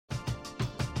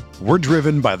We're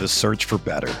driven by the search for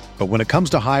better. But when it comes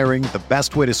to hiring, the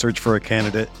best way to search for a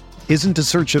candidate isn't to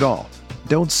search at all.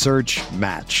 Don't search,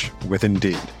 match with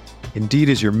Indeed. Indeed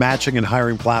is your matching and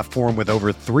hiring platform with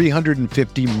over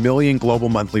 350 million global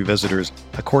monthly visitors,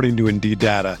 according to Indeed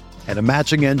data, and a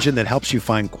matching engine that helps you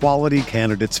find quality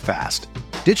candidates fast.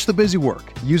 Ditch the busy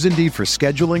work. Use Indeed for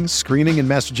scheduling, screening, and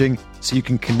messaging so you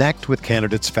can connect with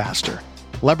candidates faster.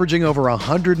 Leveraging over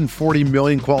 140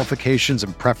 million qualifications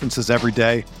and preferences every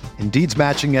day, Indeed's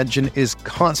matching engine is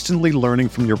constantly learning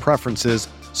from your preferences,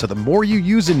 so the more you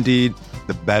use Indeed,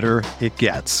 the better it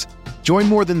gets. Join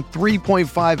more than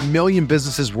 3.5 million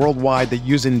businesses worldwide that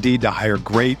use Indeed to hire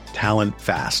great talent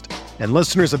fast. And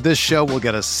listeners of this show will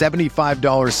get a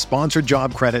 $75 sponsored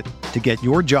job credit to get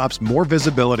your jobs more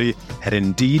visibility at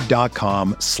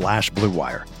Indeed.com/Blue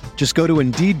Wire. Just go to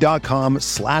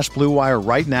Indeed.com/Blue Wire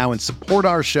right now and support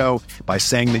our show by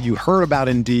saying that you heard about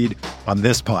Indeed on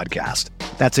this podcast.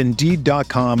 That's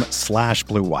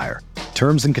Indeed.com/Blue Wire.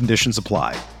 Terms and conditions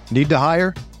apply. Need to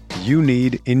hire? You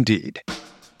need Indeed.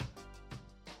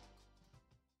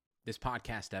 This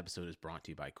podcast episode is brought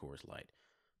to you by Coors Light.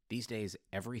 These days,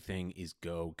 everything is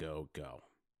go, go, go.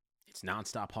 It's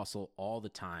nonstop hustle all the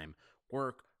time.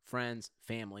 Work, friends,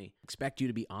 family, expect you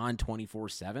to be on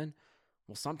 24/7.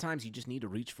 Well, sometimes you just need to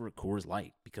reach for a Coors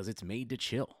Light because it's made to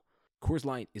chill. Coors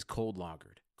Light is cold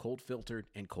lagered, cold filtered,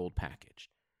 and cold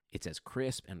packaged. It's as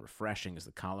crisp and refreshing as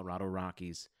the Colorado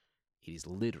Rockies. It is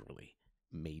literally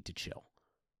made to chill.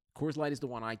 Coors Light is the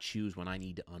one I choose when I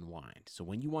need to unwind. So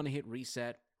when you want to hit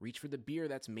reset, reach for the beer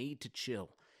that's made to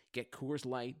chill. Get Coors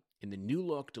Light in the new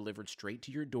look delivered straight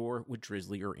to your door with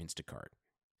Drizzly or Instacart.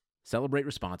 Celebrate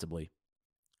responsibly.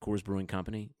 Coors Brewing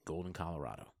Company, Golden,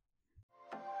 Colorado.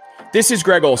 This is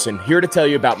Greg Olson, here to tell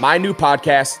you about my new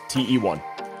podcast, TE1.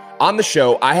 On the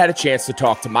show, I had a chance to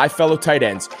talk to my fellow tight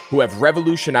ends who have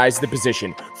revolutionized the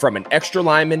position from an extra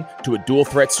lineman to a dual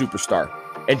threat superstar.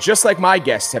 And just like my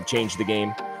guests have changed the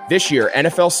game, this year,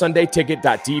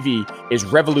 NFLSundayTicket.tv is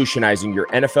revolutionizing your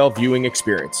NFL viewing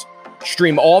experience.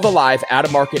 Stream all the live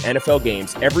out-of-market NFL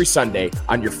games every Sunday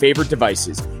on your favorite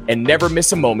devices and never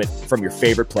miss a moment from your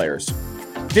favorite players.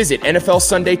 Visit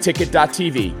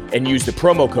NFLSundayTicket.tv and use the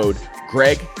promo code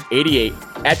GREG88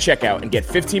 at checkout and get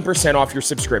 15% off your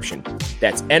subscription.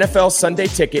 That's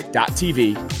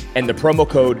NFLSundayTicket.tv and the promo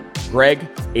code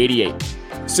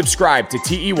GREG88. Subscribe to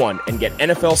TE1 and get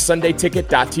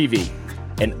NFLSundayTicket.tv,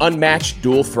 an unmatched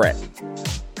dual threat.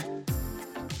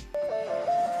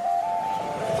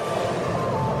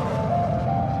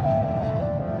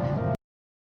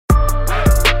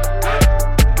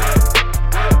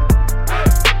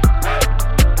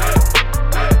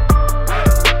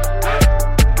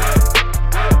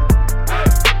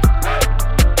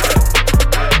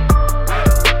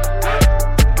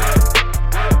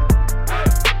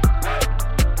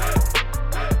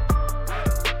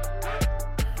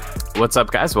 What's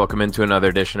up, guys? Welcome into another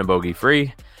edition of Bogey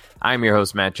Free. I'm your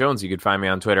host, Matt Jones. You can find me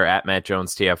on Twitter at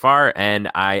MattJonesTFR, and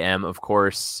I am, of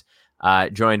course,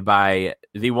 joined by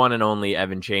the one and only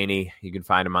Evan Cheney. You can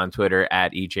find him on Twitter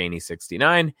at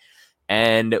eCheney69,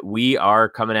 and we are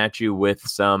coming at you with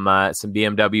some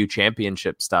BMW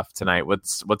Championship stuff tonight.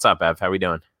 What's up, Ev? How we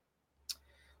doing?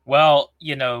 Well,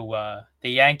 you know, the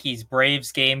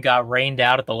Yankees-Braves game got rained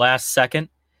out at the last second,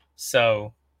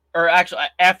 or actually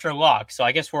after lock, so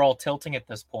I guess we're all tilting at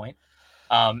this point.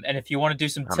 And if you want to do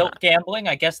some tilt gambling,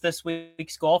 I guess this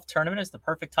week's golf tournament is the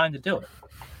perfect time to do it,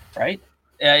 right?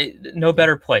 No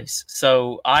better place.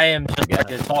 So I am just going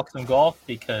to talk some golf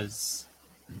because,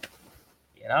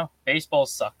 you know, baseball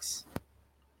sucks.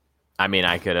 I mean,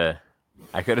 I could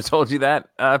have told you that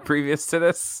previous to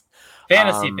this.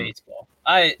 Fantasy baseball.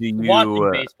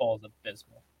 Watching baseball is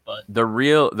abysmal. But the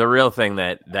real thing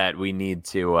that we need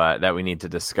to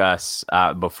discuss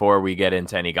before we get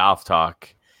into any golf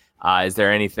talk, is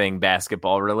there anything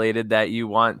basketball related that you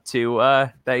want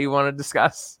to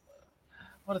discuss?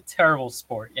 What a terrible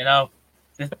sport, you know.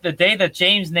 The day that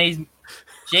James Naismith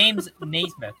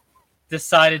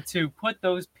decided to put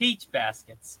those peach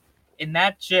baskets in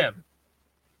that gym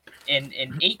in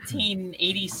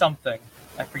 1880 something,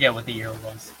 I forget what the year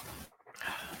was.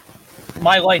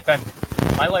 My life ended.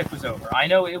 My life was over. I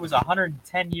know it was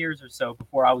 110 years or so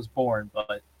before I was born, but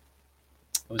it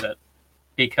was it.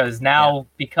 Because now,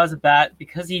 because of that,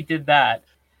 because he did that,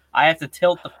 I have to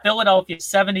tilt the Philadelphia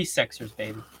 76ers,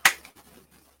 baby.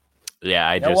 Yeah,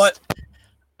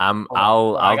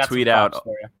 I'll tweet out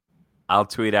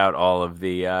all of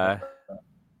the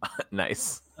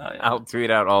nice. I'll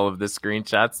tweet out all of the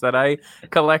screenshots that I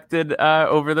collected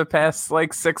over the past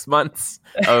 6 months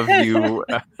of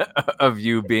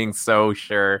you being so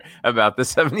sure about the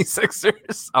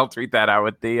 76ers. I'll tweet that out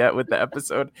with the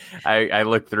episode. I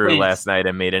looked through last night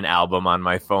and made an album on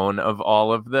my phone of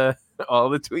all the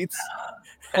tweets.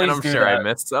 And I'm sure I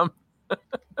missed some.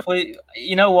 Please,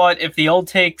 you know what? If the old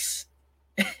takes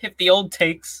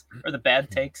or the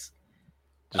bad takes,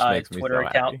 just makes me Twitter so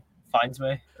account happy. finds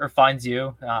me or finds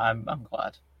you, I'm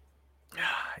glad.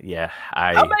 Yeah,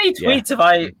 how many tweets have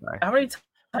I? How many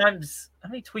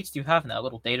tweets do you have in that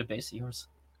little database of yours?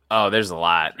 Oh, there's a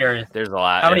lot. There's a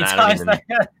lot. How many times?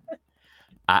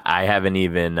 I haven't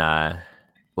even.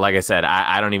 Like I said,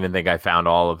 I don't even think I found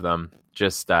all of them.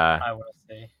 Just I want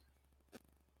to see.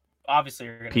 Obviously,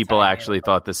 you're gonna people actually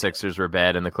thought the Sixers were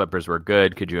bad and the Clippers were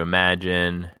good. Could you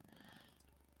imagine?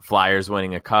 Flyers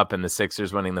winning a cup and the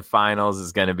Sixers winning the finals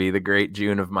is going to be the great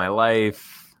June of my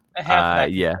life.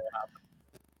 Yeah.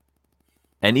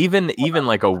 And even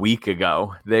like a week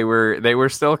ago, they were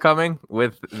still coming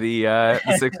with the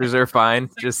Sixers are fine.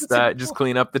 Just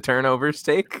clean up the turnovers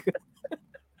take.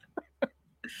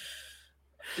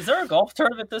 Is there a golf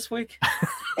tournament this week?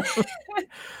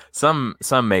 Some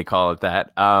may call it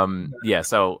that. Yeah.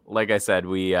 So like I said,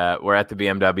 we're at the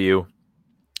BMW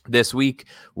this week.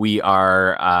 We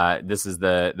are. This is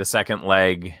the second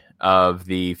leg of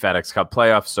the FedEx Cup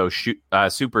playoffs. So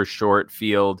super short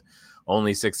field.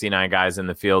 Only 69 guys in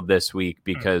the field this week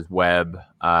because Webb.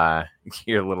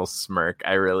 Your little smirk.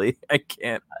 I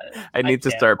can't. I need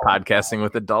to start podcasting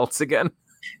with adults again.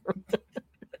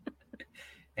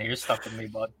 Hey, you're stuck with me,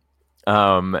 bud.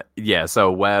 Yeah,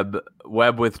 so Webb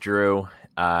withdrew,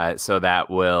 so that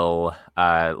will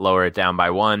lower it down by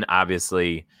 1.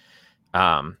 Obviously,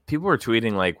 people were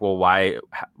tweeting well,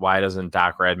 why doesn't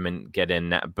Doc Redmond get in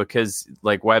now? Because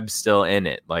Webb's still in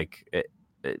it.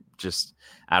 It just,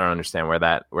 I don't understand where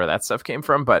that stuff came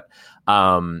from, but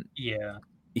yeah,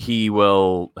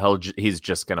 he's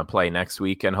just gonna play next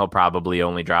week, and he'll probably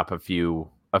only drop a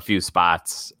few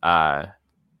spots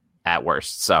at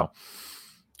worst. So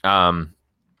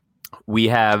we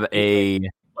have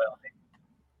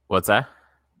what's that?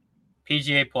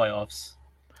 PGA playoffs.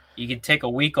 You can take a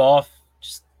week off,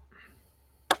 just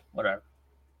whatever.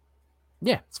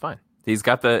 Yeah, it's fine. He's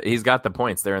got the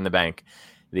points. They're in the bank.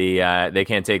 They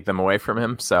can't take them away from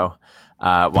him. So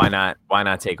why not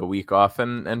take a week off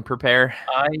and prepare?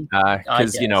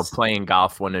 Because playing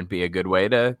golf wouldn't be a good way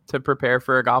to prepare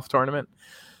for a golf tournament.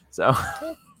 So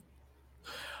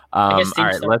all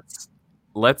right,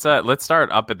 let's start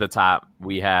up at the top.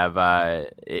 We have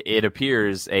it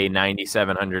appears a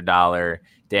 $9,700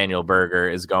 Daniel Berger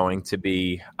is going to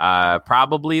be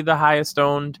probably the highest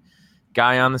owned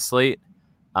guy on the slate.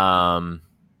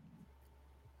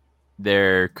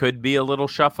 There could be a little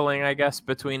shuffling, I guess,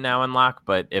 between now and lock,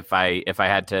 but if I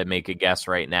had to make a guess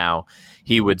right now,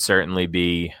 he would certainly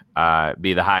be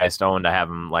the highest owned. I have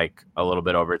him a little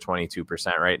bit over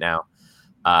 22% right now.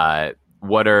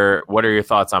 What are your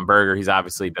thoughts on Berger? He's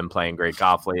obviously been playing great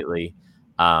golf lately.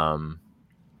 Are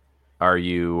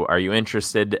you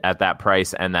interested at that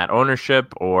price and that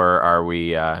ownership, or are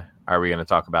we going to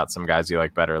talk about some guys you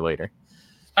like better later?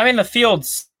 I mean, the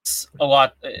field's a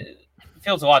lot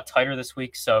tighter this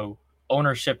week, so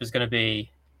ownership is going to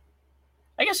be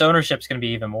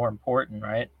even more important,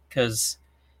 right? Because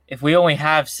if we only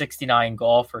have 69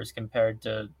 golfers compared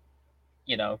to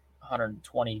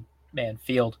 120 man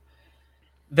field,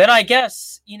 then I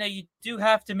guess you do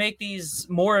have to make these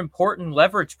more important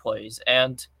leverage plays.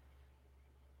 And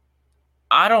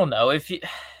I don't know if you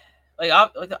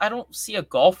I don't see a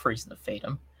golf reason to fade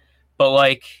him,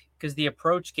 but because the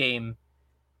approach game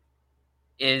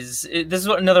this is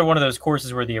another one of those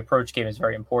courses where the approach game is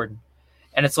very important.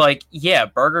 And it's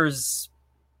Berger's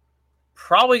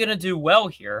probably going to do well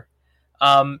here.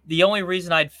 The only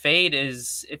reason I'd fade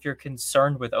is if you're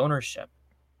concerned with ownership.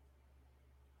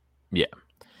 Yeah.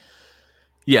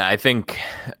 Yeah, I think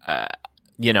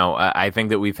I think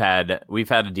that we've had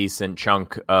a decent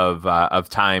chunk of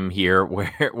time here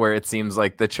where it seems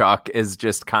like the chalk is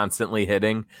just constantly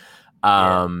hitting.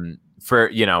 For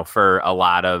a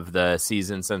lot of the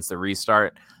season since the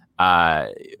restart,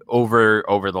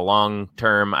 over the long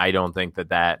term, I don't think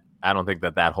that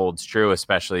holds true,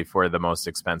 especially for the most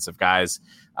expensive guys.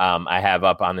 I have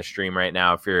up on the stream right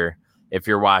now, if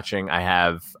you're watching, I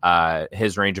have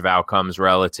his range of outcomes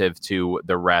relative to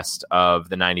the rest of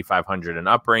the 9,500 and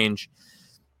up range,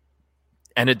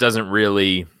 and it doesn't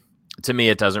really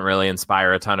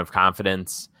inspire a ton of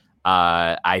confidence.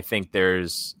 I think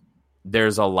there's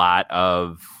a lot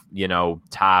of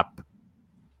top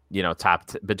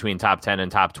between top 10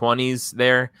 and top 20s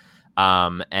there,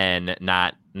 and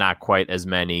not quite as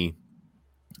many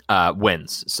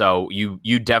wins. So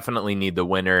you definitely need the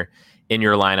winner in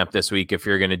your lineup this week if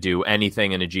you're going to do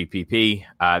anything in a GPP.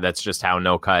 That's just how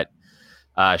no cut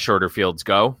shorter fields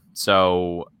go.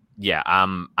 So yeah,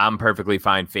 I'm perfectly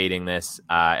fine fading this.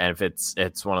 And if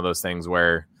it's one of those things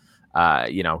where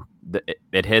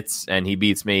it hits and he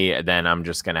beats me, then I'm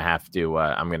just gonna have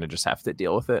to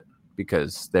deal with it,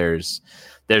 because there's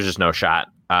just no shot.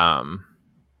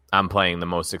 I'm playing the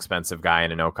most expensive guy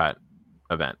in a no cut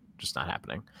event. Just not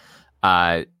happening.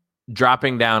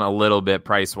 Dropping down a little bit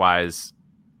price wise,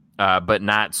 but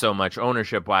not so much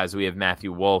ownership wise. We have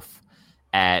Matthew Wolff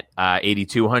at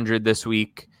 8,200 this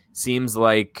week. Seems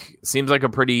like a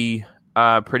pretty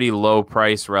low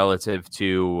price relative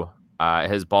to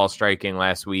his ball striking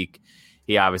last week.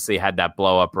 He obviously had that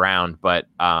blow up round, but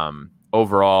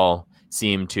overall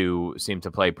seemed to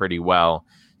play pretty well.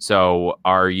 So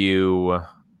are you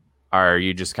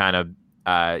just kind of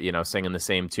singing the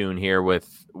same tune here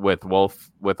with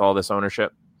Wolff with all this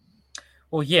ownership?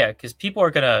 Well, yeah, because people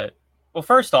are gonna. Well,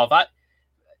 first off,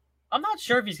 I'm not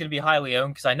sure if he's gonna be highly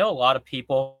owned, because I know a lot of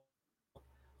people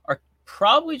are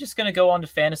probably just gonna go on to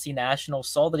Fantasy National,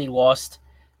 saw that he lost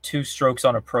 2 strokes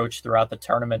on approach throughout the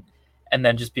tournament, and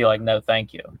then just be like, no,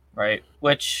 thank you, right?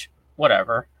 Which,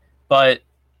 whatever. But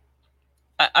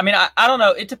I mean, I don't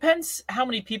know. It depends how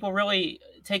many people really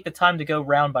take the time to go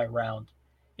round by round.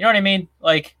 You know what I mean?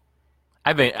 Like,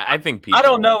 I think people. I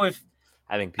don't know if.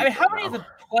 I mean, how many of the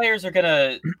players are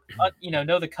gonna,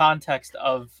 know the context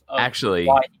of actually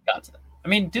why he got to them? I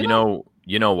mean, you know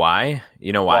why?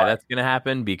 You know why that's gonna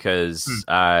happen? Because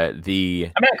I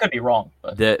could be wrong,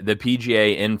 but the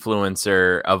PGA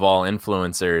influencer of all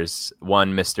influencers,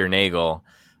 one Mr. Nagel,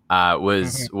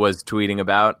 was tweeting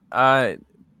about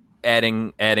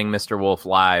adding Mr. Wolff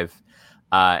live.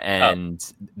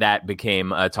 And that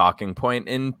became a talking point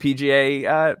in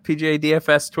PGA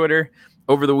DFS Twitter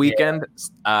over the weekend.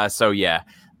 Yeah.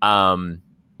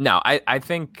 No, I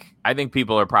think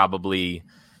people are probably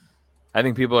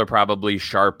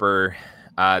sharper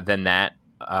than that,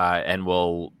 and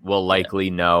will likely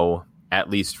know, at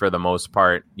least for the most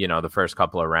part, the first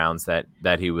couple of rounds that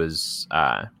he was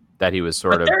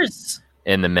sort of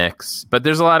in the mix. But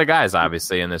there's a lot of guys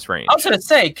obviously in this range. I was going to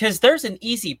say, because there's an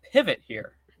easy pivot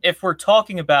here. If we're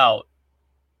talking about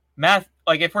Matt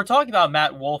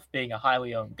Wolff being a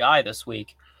highly owned guy this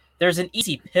week, there's an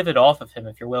easy pivot off of him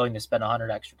if you're willing to spend $100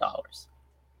 extra.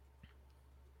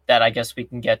 That I guess we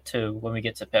can get to when we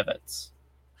get to pivots.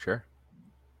 Sure.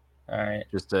 All right.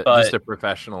 Just a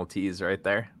professional tease right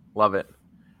there. Love it.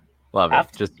 Love it.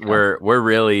 Just we're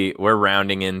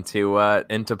rounding into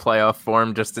playoff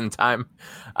form just in time.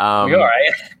 We are.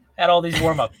 I had all these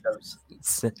warm up shows.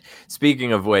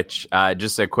 Speaking of which,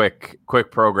 just a quick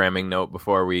programming note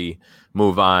before we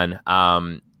move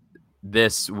on.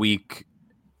 This week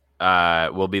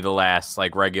will be the last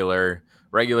regular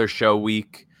show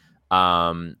week.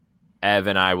 Ev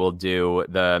and I will do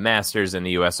the Masters and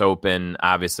the U.S. Open,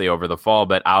 obviously, over the fall,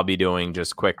 but I'll be doing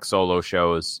just quick solo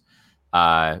shows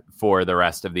for the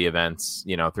rest of the events,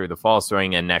 through the fall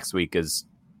swing. And next week is,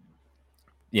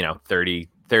 30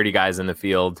 guys in the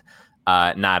field.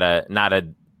 Not a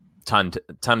ton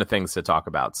of things to talk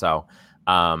about. So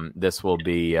this will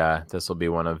be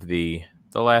one of the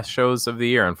last shows of the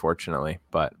year, unfortunately.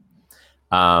 But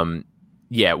I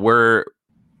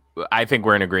think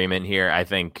we're in agreement here. I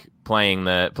think playing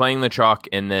the chalk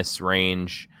in this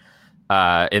range,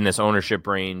 in this ownership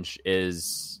range,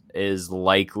 is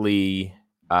likely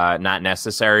not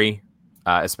necessary,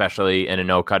 especially in a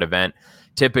no cut event.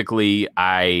 Typically,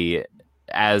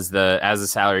 as the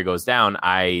salary goes down,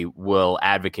 I will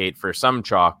advocate for some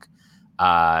chalk,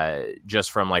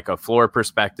 just from a floor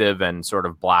perspective and sort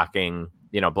of blocking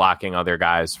other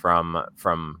guys from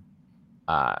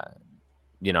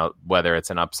whether it's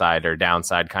an upside or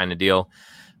downside kind of deal.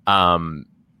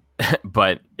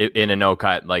 But in a no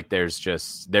cut,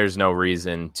 there's no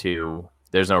reason to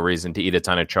eat a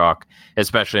ton of chalk,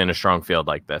 especially in a strong field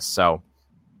like this. So,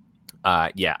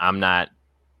 I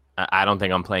don't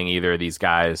think I'm playing either of these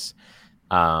guys.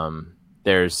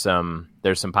 There's some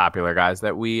popular guys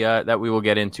that we will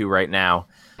get into right now.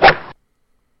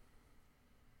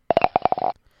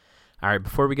 All right,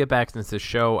 before we get back into the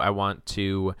show, I want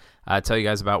to tell you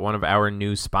guys about one of our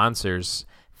new sponsors,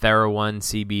 TheraOne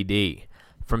CBD.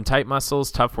 From tight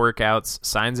muscles, tough workouts,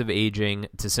 signs of aging,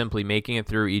 to simply making it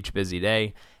through each busy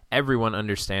day, everyone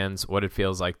understands what it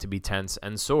feels like to be tense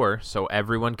and sore, so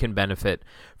everyone can benefit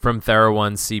from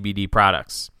TheraOne CBD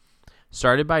products.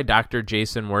 Started by Dr.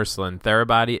 Jason Wersland,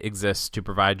 Therabody exists to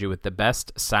provide you with the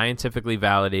best scientifically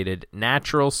validated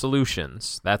natural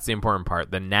solutions. That's the important part,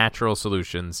 the natural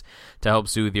solutions to help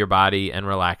soothe your body and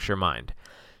relax your mind.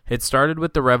 It started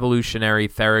with the revolutionary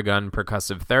Theragun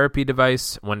percussive therapy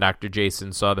device. When Dr.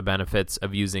 Jason saw the benefits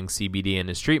of using CBD in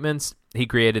his treatments, he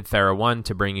created TheraOne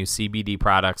to bring you CBD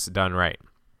products done right.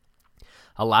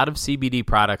 A lot of CBD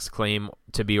products claim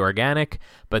to be organic,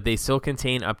 but they still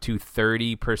contain up to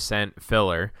 30%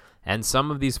 filler, and some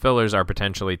of these fillers are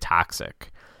potentially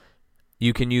toxic.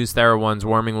 You can use TheraOne's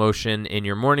warming lotion in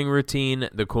your morning routine,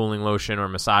 the cooling lotion or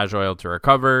massage oil to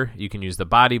recover. You can use the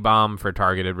body balm for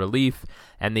targeted relief,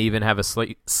 and they even have a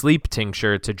sleep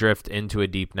tincture to drift into a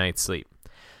deep night's sleep.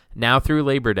 Now through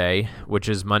Labor Day, which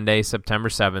is Monday, September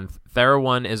 7th,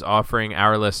 TheraOne is offering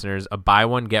our listeners a buy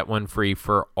one, get one free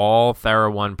for all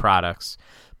TheraOne products,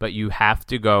 but you have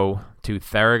to go to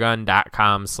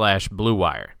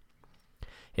Theragun.com/BlueWire.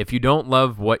 If you don't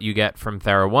love what you get from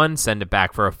TheraOne, send it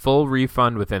back for a full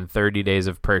refund within 30 days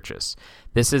of purchase.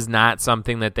 This is not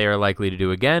something that they are likely to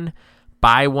do again.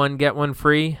 Buy one, get one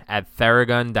free at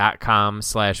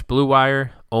Theragun.com/BlueWire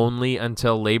only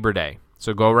until Labor Day.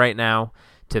 So go right now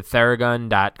to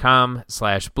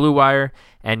Theragun.com/BlueWire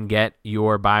and get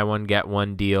your buy one, get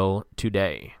one deal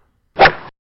today.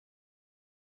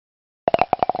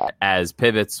 As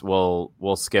pivots, we'll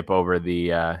skip over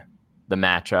the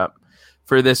matchup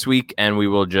for this week, and we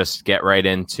will just get right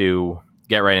into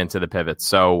the pivots.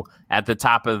 So at the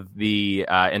top of the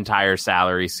entire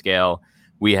salary scale,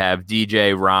 we have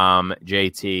DJ, Rahm,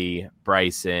 JT,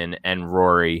 Bryson, and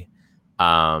Rory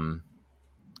at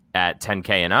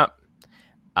 10K and up.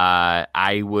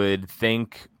 I would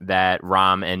think that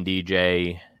Rahm and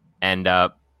DJ end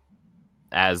up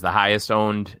as the highest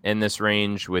owned in this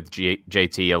range, with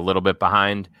JT a little bit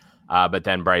behind, but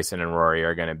then Bryson and Rory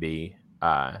are going to be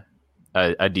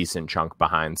a decent chunk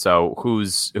behind. So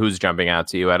who's jumping out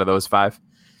to you out of those five?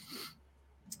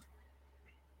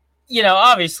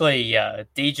 Obviously,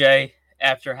 DJ,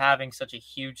 after having such a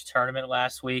huge tournament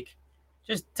last week,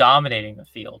 just dominating the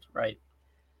field, right?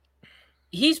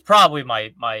 He's probably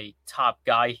my top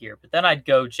guy here, but then I'd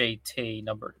go JT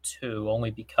number 2,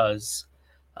 only because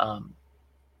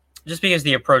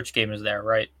the approach game is there,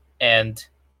 right? And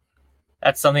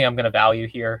that's something I'm going to value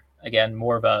here. Again,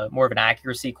 more of an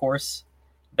accuracy course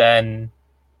than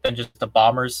just the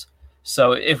bombers.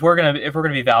 So if we're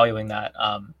gonna be valuing that,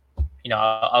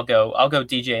 I'll go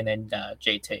DJ and then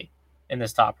JT in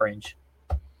this top range.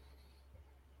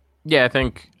 Yeah,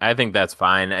 I think that's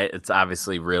fine. It's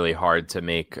obviously really hard to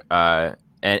make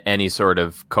any sort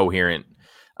of coherent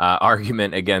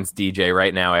argument against DJ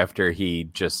right now after he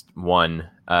just won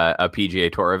a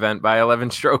PGA Tour event by 11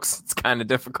 strokes. It's kind of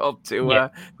difficult to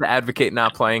advocate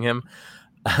not playing him.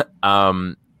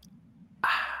 I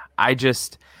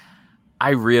just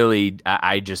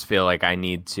feel like I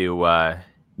need to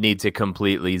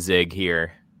completely zig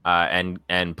here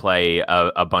and play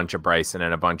a bunch of Bryson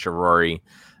and a bunch of Rory.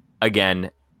 Again,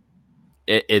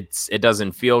 it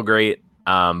doesn't feel great,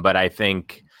 but I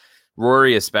think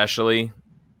Rory especially,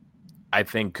 I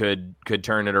think could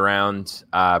turn it around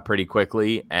pretty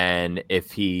quickly. And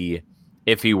if he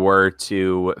were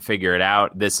to figure it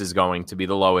out, this is going to be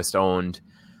the lowest owned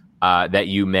that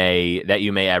you may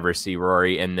ever see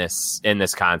Rory in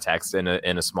this context in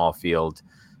a small field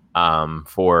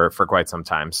for quite some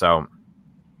time. So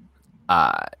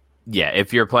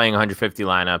if you're playing 150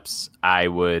 lineups, I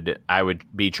would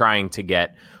be trying to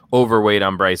get overweight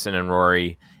on Bryson and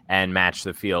Rory and match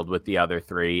the field with the other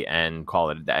three and call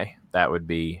it a day. That would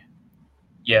be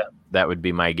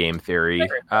my game theory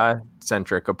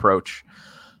centric approach.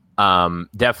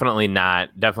 Definitely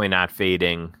not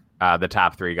fading the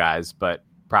top three guys, but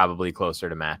probably closer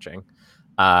to matching.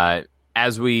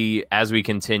 As we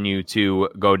continue to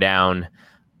go down,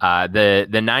 the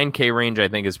 9K range, I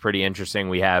think, is pretty interesting.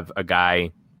 We have a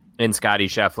guy in Scotty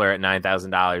Scheffler at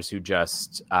 $9,000 who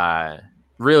just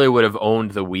really would have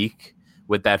owned the week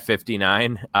with that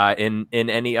 59 in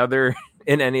any other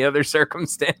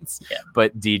circumstance. Yeah.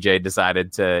 But DJ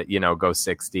decided to go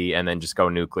 60 and then just go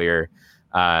nuclear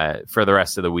for the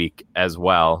rest of the week as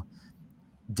well.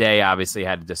 Day obviously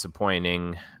had a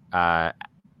disappointing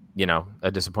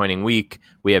week.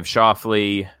 We have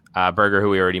Schauffele, Berger, who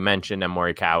we already mentioned, and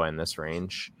Morikawa in this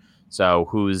range. So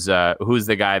who's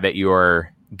the guy that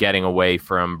you're getting away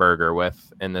from Berger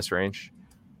with in this range?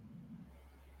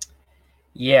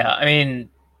 Yeah, I mean,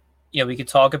 we could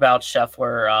talk about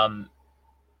Scheffler.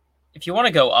 If you want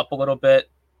to go up a little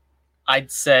bit, I'd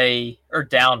say, or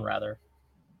down rather,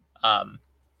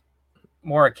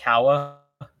 Morikawa,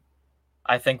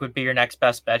 I think, would be your next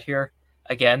best bet here.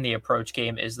 again, the approach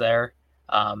game is there.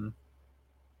 I mean,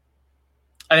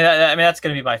 that's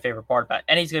going to be my favorite part about it.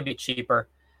 And he's going to be cheaper.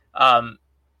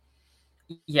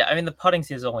 Yeah, I mean, the putting's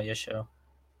his only issue.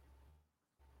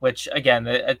 Which, again,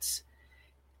 it's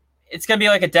going to be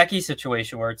like a Decky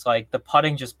situation where it's like the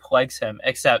putting just plagues him,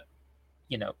 except,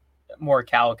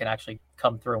 Morikawa can actually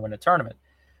come through and win a tournament.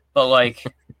 But, like,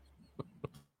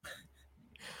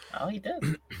 well, he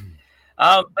did.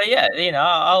 But yeah,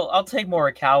 I'll take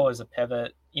Morikawa as a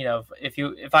pivot.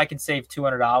 If I can save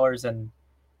 $200 and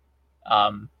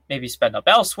maybe spend up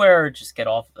elsewhere, just get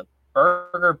off the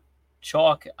Berger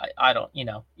chalk. I don't,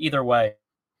 either way,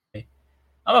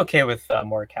 I'm okay with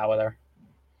Morikawa there.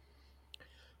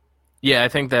 Yeah, I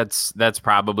think that's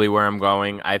probably where I'm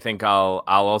going. I think I'll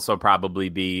also probably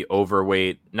be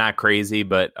overweight, not crazy,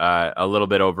 but a little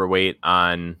bit overweight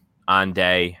on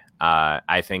Day.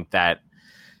 I think that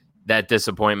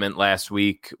disappointment last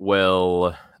week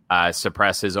will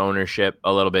suppress his ownership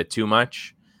a little bit too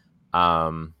much.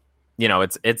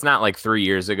 It's not like 3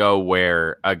 years ago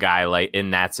where a guy like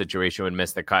in that situation would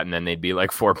miss the cut and then they'd be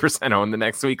like 4% owned the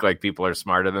next week. Like, people are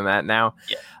smarter than that now.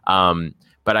 Yeah.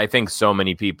 But I think so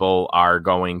many people are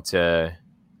going to,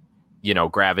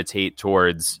 gravitate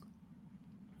towards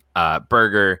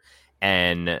Berger,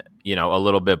 and, a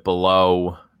little bit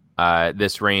below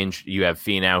this range, you have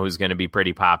Finau, who's going to be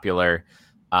pretty popular,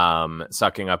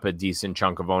 sucking up a decent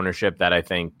chunk of ownership that I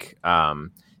think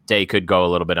Day could go a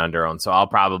little bit under owned. So I'll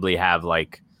probably have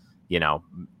like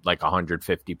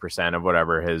 150% of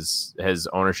whatever his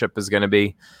ownership is going to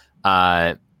be.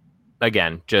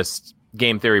 Again, just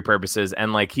game theory purposes.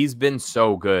 And like, he's been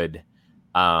so good,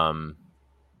 for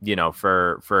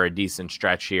a decent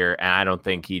stretch here. And I don't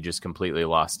think he just completely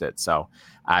lost it. So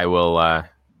I will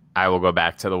go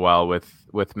back to the well with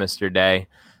Mr. Day.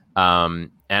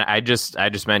 And I just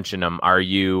mentioned him. Are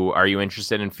you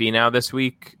interested in Finau this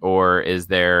week, or is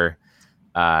there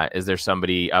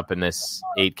somebody up in this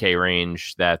 8K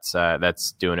range that's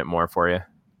doing it more for you?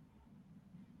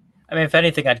 I mean, if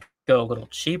anything, I'd go a little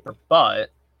cheaper,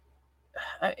 but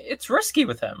it's risky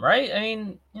with him, right? I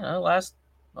mean, last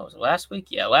week?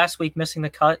 Yeah, last week missing the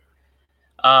cut.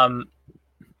 But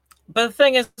the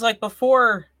thing is, like,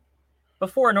 before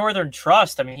Northern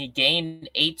Trust, I mean, he gained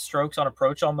 8 strokes on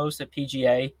approach almost at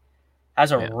PGA,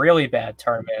 has a really bad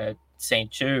tournament at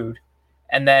St. Jude,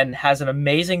 and then has an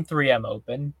amazing 3M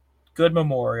Open, good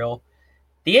Memorial.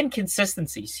 The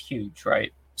inconsistency is huge,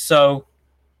 right? So,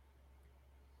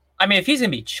 I mean, if he's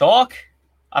going to be chalk,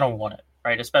 I don't want it,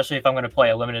 right? Especially if I'm going to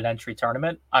play a limited entry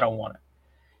tournament, I don't want it.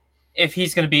 If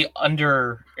he's going to be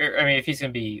if he's going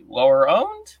to be lower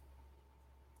owned,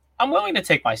 I'm willing to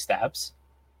take my stabs.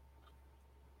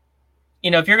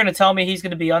 If you're going to tell me he's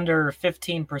going to be under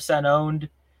 15% owned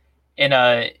in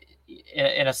a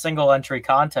single entry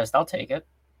contest, I'll take it.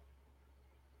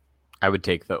 I would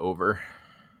take the over.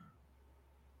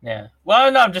 Yeah.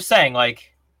 Well, no, I'm just saying,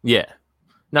 like, yeah.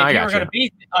 No, I got you. If you were going to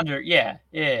be under, yeah.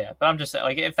 But I'm just saying,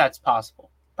 like, if that's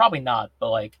possible, probably not. But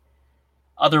like,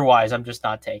 otherwise, I'm just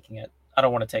not taking it. I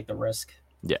don't want to take the risk.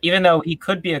 Yeah. Even though he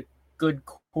could be a good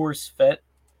course fit,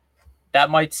 that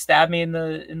might stab me in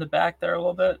the back there a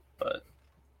little bit. But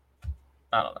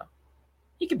I don't know.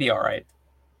 He could be all right.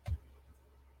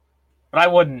 But I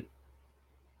wouldn't.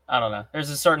 I don't know. There's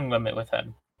a certain limit with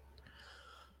him.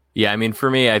 Yeah, I mean, for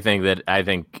me, I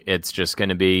think it's just going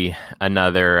to be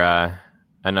another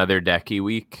Decky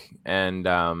week, and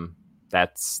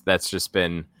that's just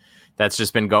been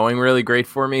going really great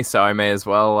for me. So I may as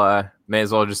well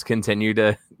just continue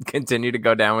to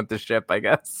go down with the ship, I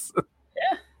guess.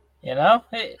 Yeah,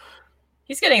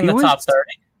 he's getting in the top 30.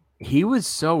 He was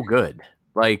so good.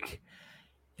 Like,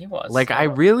 he was. Like, I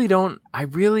really don't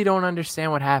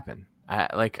understand what happened.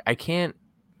 I can't.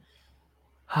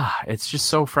 It's just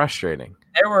so frustrating.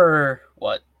 There were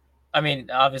what? I mean,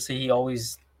 obviously he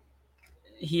always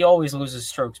loses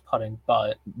strokes putting,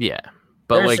 but yeah.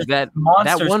 But like that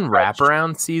one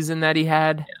wraparound season that he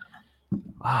had. Yeah.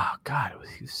 Oh God,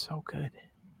 he was so good.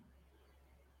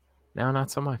 Now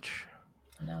not so much.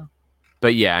 No.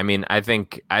 But yeah, I mean, I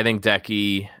think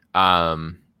Decky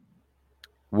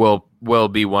will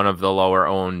be one of the lower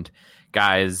owned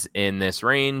guys in this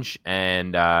range,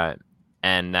 and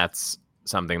that's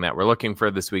something that we're looking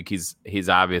for this week. He's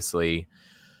obviously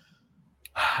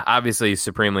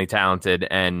supremely talented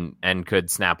and could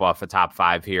snap off a top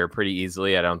 5 here pretty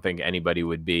easily. I don't think anybody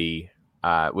would be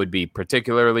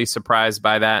particularly surprised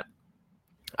by that.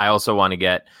 I also want to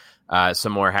get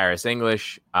some more Harris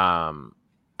English. I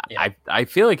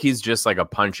feel like he's just like a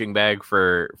punching bag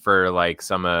for like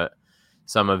some of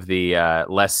the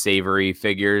less savory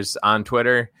figures on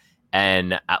Twitter,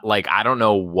 and like I don't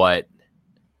know what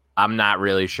I'm not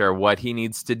really sure what he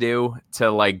needs to do to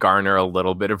like garner a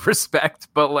little bit of respect,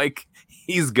 but like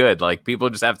he's good. Like people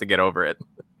just have to get over it.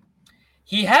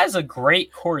 He has a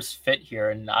great course fit here,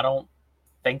 and I don't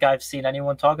think I've seen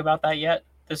anyone talk about that yet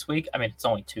this week. I mean, it's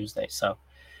only Tuesday, so.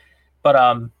 But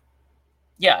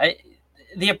yeah,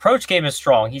 the approach game is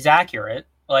strong. He's accurate.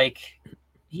 Like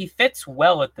he fits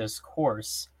well at this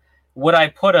course. Would I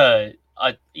put a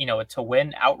to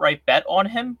win outright bet on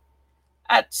him?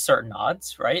 At certain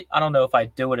odds, right? I don't know if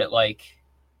I'd do it at like,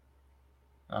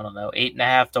 I don't know,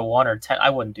 8.5 to 1 or 10. I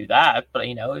wouldn't do that. But,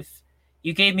 if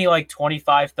you gave me like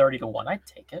 25, 30 to 1, I'd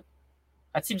take it.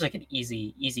 That seems like an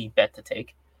easy bet to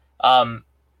take. But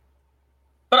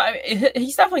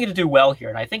he's definitely going to do well here.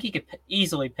 And I think he could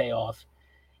easily pay off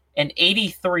an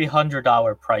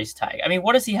 $8,300 price tag. I mean,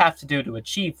 what does he have to do to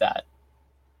achieve that?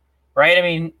 Right? I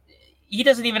mean, he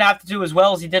doesn't even have to do as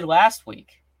well as he did last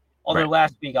week. Although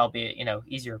last week, albeit,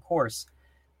 easier course.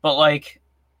 But, like,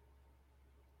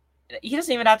 he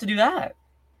doesn't even have to do that.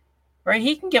 Right?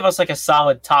 He can give us, like, a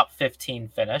solid top 15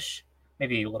 finish.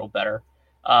 Maybe a little better.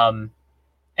 And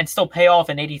still pay off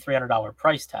an $8,300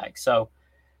 price tag. So,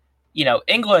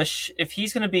 English, if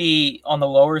he's going to be on the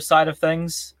lower side of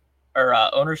things, or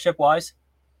ownership-wise,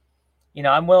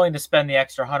 I'm willing to spend the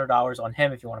extra $100 on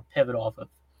him if you want to pivot off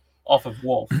of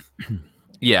Wolff.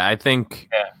 Yeah, I think...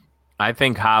 Yeah. I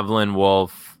think Hovland,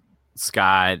 Wolff,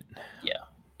 Scott,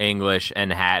 English,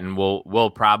 and Hatton will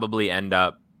probably end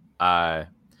up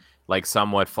like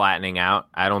somewhat flattening out.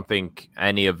 I don't think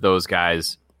any of those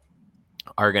guys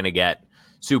are going to get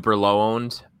super low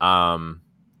owned.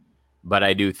 But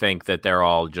I do think that they're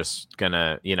all just going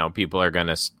to, people are going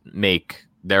to make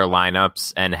their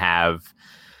lineups and have,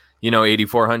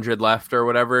 8,400 left or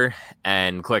whatever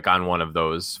and click on one of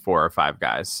those 4 or 5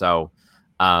 guys. So,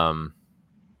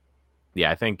 yeah,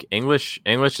 I think English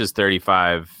is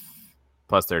 35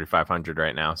 plus 3,500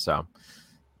 right now. So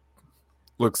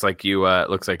looks like you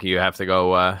have to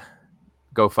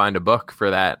go find a book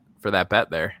for that bet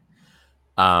there.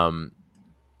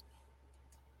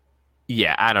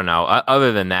 Yeah, I don't know.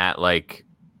 Other than that, like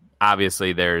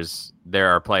obviously there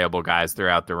are playable guys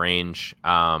throughout the range.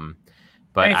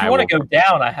 But if you want to go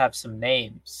down, I have some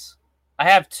names. I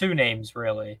have 2 names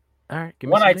really. All right, give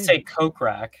me one. some I'd names. say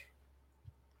Kokrak.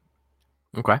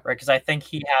 Okay. Right, because I think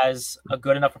he has a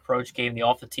good enough approach game. The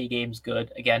off the tee game's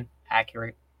good. Again,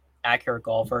 accurate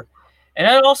golfer. And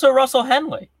then also Russell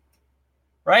Henley.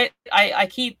 Right? I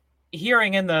keep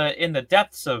hearing in the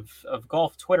depths of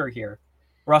golf Twitter here,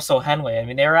 Russell Henley. I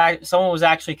mean, someone was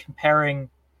actually comparing,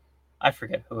 I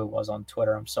forget who it was on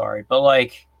Twitter, I'm sorry, but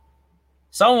like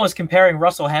someone was comparing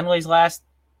Russell Henley's last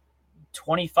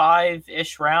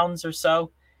 25-ish rounds or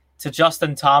so to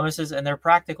Justin Thomas's, and they're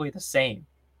practically the same.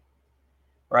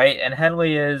 Right? And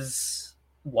Henley is,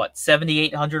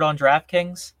 7,800 on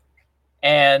DraftKings?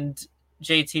 And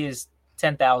JT is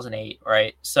 10,008,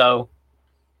 right? So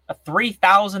a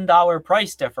 $3,000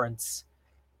 price difference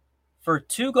for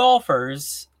 2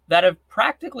 golfers that have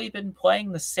practically been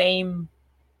playing the same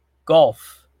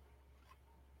golf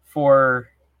for,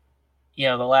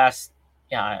 the last,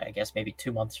 I guess maybe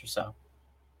 2 months or so.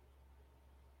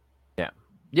 Yeah.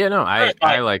 Yeah, no,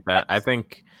 I like that. I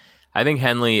think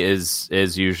Henley is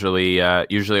usually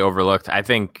overlooked. I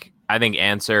think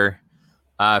Answer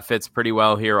fits pretty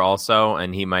well here also,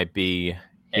 and he might be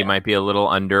a little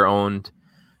underowned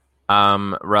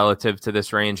relative to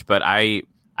this range. But I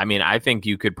think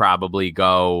you could probably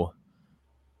go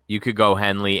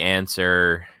Henley,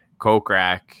 Answer,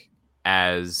 Kokrak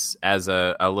as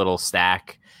a little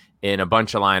stack in a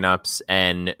bunch of lineups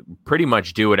and pretty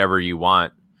much do whatever you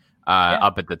want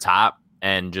up at the top.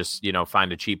 And just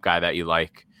find a cheap guy that you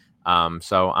like.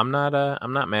 So I'm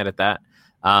not mad at that.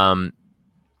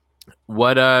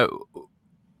 What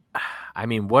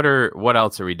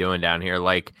else are we doing down here?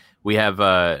 Like we have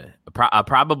a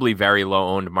probably very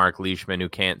low owned Mark Leishman who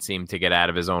can't seem to get out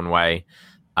of his own way.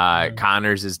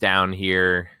 Connors is down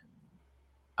here.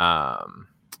 I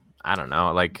don't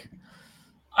know. Like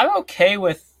I'm okay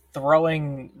with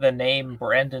throwing the name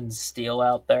Brandon Steele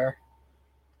out there.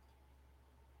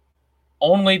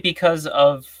 Only because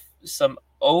of some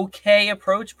okay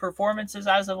approach performances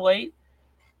as of late.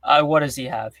 What does he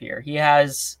have here? He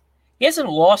hasn't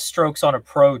lost strokes on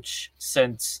approach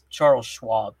since Charles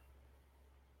Schwab.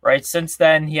 Right? Since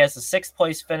then, he has a 6th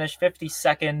place finish,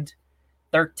 52nd,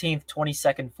 13th,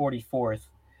 22nd, 44th.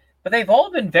 But they've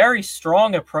all been very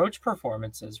strong approach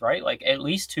performances, right? Like at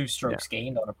least 2 strokes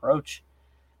gained on approach.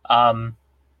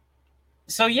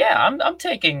 So yeah, I'm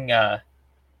taking.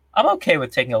 I'm okay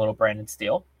with taking a little Brandon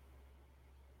Steele.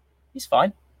 He's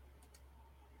fine.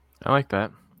 I like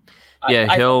that. Yeah,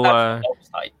 I he'll. think that's the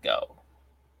lowest I'd go.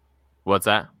 What's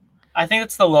that? I think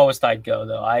it's the lowest I'd go,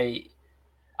 though. I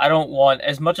don't want,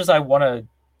 as much as I want to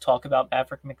talk about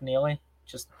Patrick McNeely,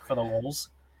 just for the lulz,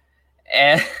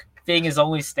 and being his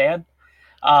only stand,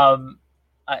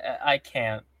 I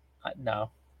can't.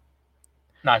 No,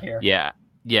 not here. Yeah.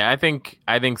 I think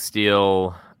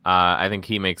Steele. I think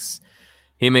he makes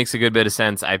a good bit of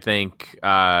sense. I think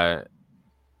Max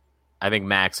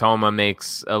Homa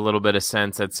makes a little bit of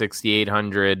sense at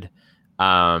 6,800.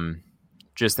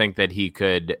 Just think that he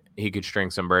could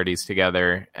string some birdies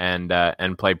together and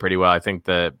play pretty well. I think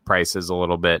the price is a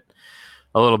little bit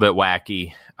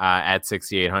wacky at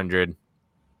 6,800.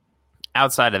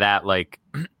 Outside of that, like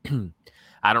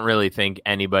I don't really think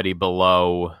anybody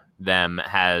below them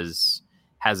has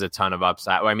a ton of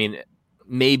upside. I mean,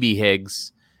 maybe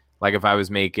Higgs. Like if I was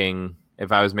making a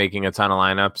ton of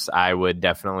lineups, I would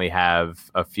definitely have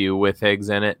a few with Higgs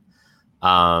in it.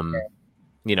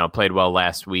 Played well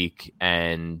last week,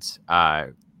 and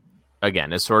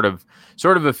again, is sort of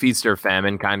a feast or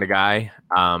famine kind of guy.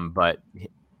 But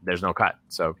there's no cut,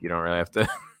 so you don't really have to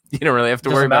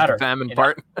worry about the famine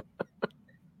part.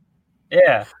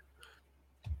 Yeah.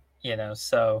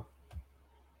 So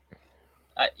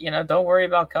don't worry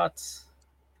about cuts.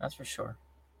 That's for sure.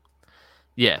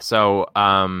 Yeah, so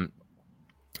I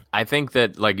think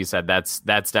that, like you said, that's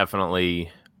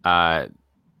definitely. I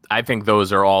think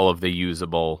those are all of the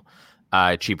usable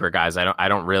cheaper guys. I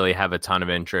don't really have a ton of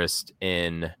interest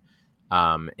in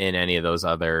any of those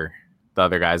the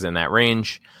other guys in that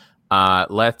range.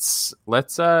 Let's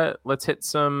hit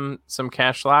some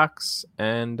cash locks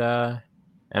and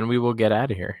we will get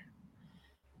out of here.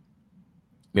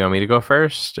 You want me to go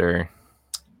first, or?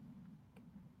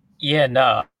 Yeah,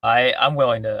 no, I'm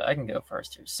willing to. I can go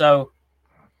first here. So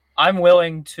I'm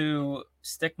willing to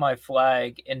stick my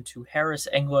flag into Harris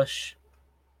English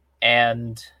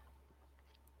and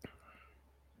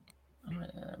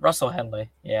Russell Henley.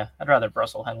 Yeah, I'd rather have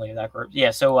Russell Henley in that group.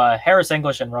 Yeah, so Harris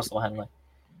English and Russell Henley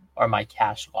are my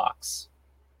cash locks.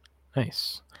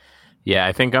 Nice. Yeah,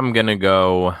 I think I'm gonna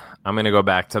go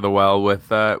back to the well with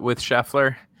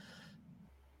Scheffler.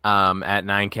 At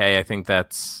 9K,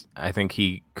 I think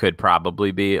he could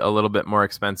probably be a little bit more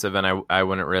expensive, and I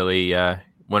wouldn't really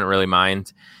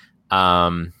mind.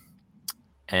 And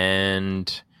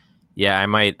yeah, I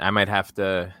might have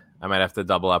to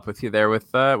double up with you there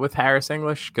with Harris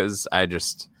English, because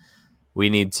we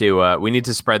need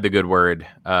to spread the good word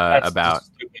about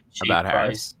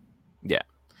Harris. Yeah,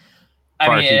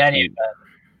 I mean, in any event,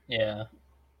 yeah.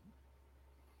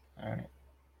 All right.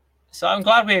 So I'm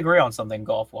glad we agree on something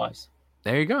golf wise.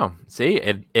 There you go. See,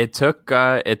 it took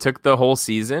the whole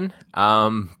season,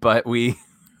 but we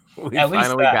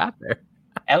finally got there.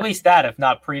 At least that, if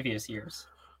not previous years.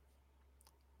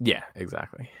 Yeah,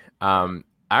 exactly. All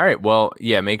right. Well,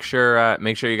 yeah. Make sure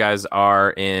you guys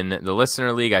are in the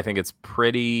listener league. I think it's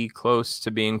pretty close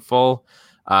to being full.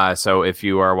 So if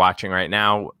you are watching right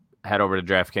now, head over to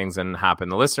DraftKings and hop in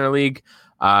the listener league.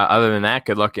 Other than that,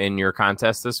 good luck in your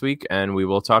contest this week, and we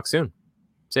will talk soon.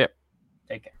 See ya.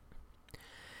 Take care.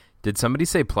 Did somebody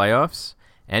say playoffs?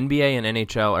 NBA and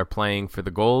NHL are playing for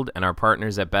the gold, and our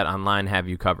partners at BetOnline have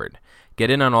you covered. Get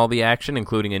in on all the action,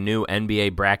 including a new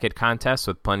NBA bracket contest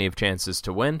with plenty of chances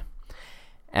to win.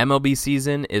 MLB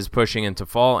season is pushing into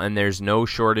fall, and there's no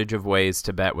shortage of ways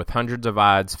to bet with hundreds of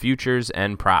odds, futures,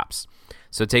 and props.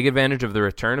 So take advantage of the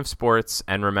return of sports,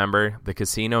 and remember, the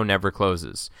casino never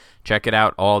closes. Check it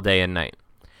out all day and night.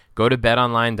 Go to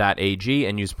betonline.ag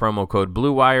and use promo code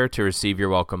BlueWire to receive your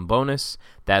welcome bonus.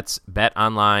 That's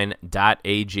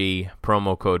betonline.ag,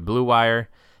 promo code BlueWire.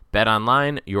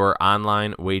 BetOnline, your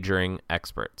online wagering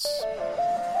experts.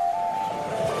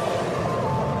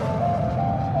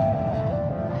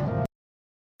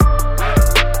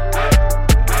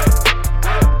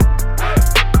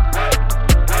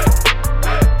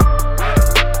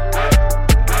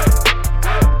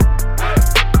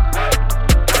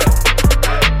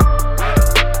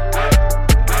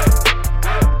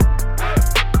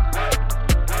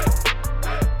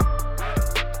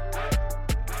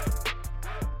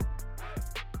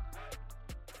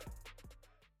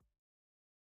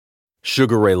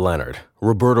 Sugar Ray Leonard,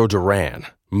 Roberto Duran,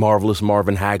 Marvelous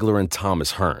Marvin Hagler, and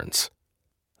Thomas Hearns.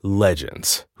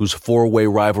 Legends, whose four-way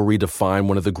rivalry defined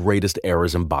one of the greatest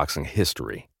eras in boxing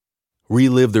history.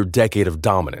 Relive their decade of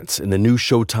dominance in the new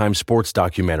Showtime sports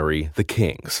documentary, The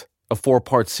Kings, a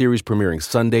 4-part series premiering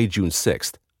Sunday, June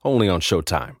 6th, only on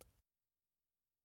Showtime.